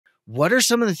What are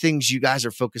some of the things you guys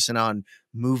are focusing on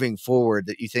moving forward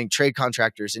that you think trade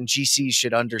contractors and GCs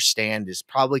should understand is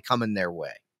probably coming their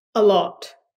way? A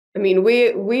lot. I mean,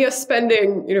 we are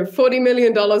spending, $40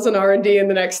 million on R&D in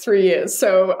the next 3 years,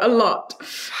 so a lot.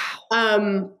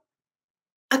 A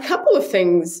couple of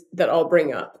things that I'll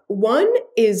bring up. One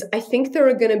is I think there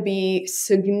are going to be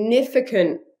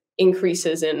significant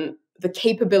increases in the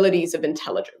capabilities of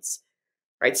intelligence,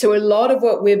 right? So a lot of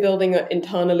what we're building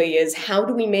internally is how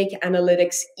do we make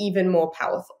analytics even more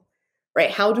powerful,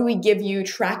 right? How do we give you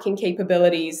tracking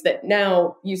capabilities that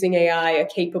now using AI are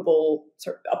capable,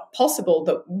 possible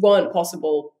that weren't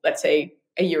possible, let's say,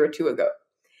 a year or two ago.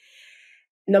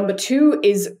 Number two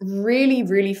is really,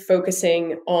 really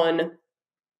focusing on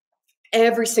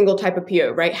every single type of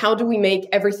PO, right? How do we make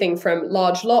everything from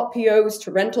large lot POs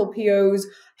to rental POs?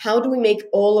 How do we make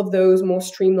all of those more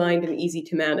streamlined and easy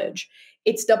to manage?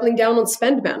 It's doubling down on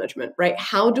spend management, right?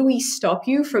 How do we stop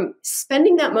you from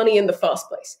spending that money in the first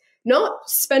place? Not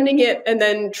spending it and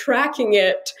then tracking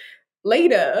it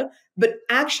later, but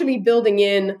actually building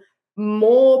in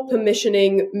more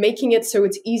permissioning, making it so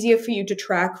it's easier for you to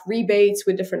track rebates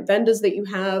with different vendors that you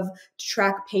have, to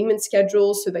track payment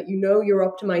schedules so that you know you're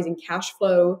optimizing cash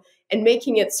flow, and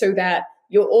making it so that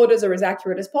your orders are as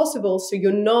accurate as possible so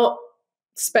you're not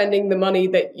spending the money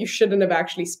that you shouldn't have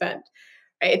actually spent.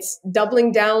 It's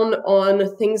doubling down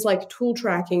on things like tool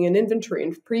tracking and inventory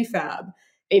and prefab.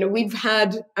 We've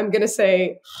had, I'm going to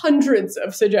say, hundreds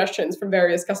of suggestions from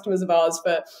various customers of ours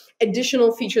for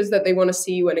additional features that they want to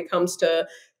see when it comes to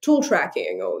tool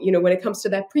tracking or, when it comes to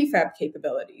their prefab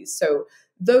capabilities. So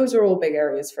those are all big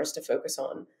areas for us to focus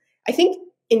on. I think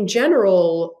in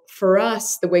general, for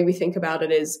us, the way we think about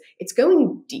it is it's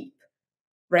going deep,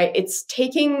 right? It's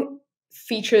taking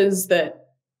features that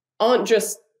aren't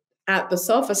just at the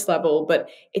surface level, but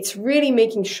it's really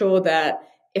making sure that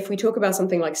if we talk about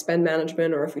something like spend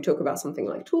management or if we talk about something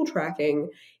like tool tracking,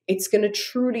 it's going to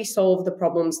truly solve the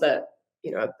problems that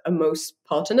are most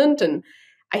pertinent. And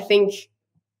I think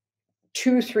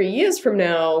 2-3 years from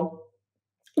now,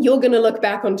 you're going to look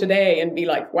back on today and be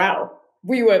like, wow,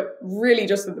 we were really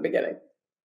just at the beginning.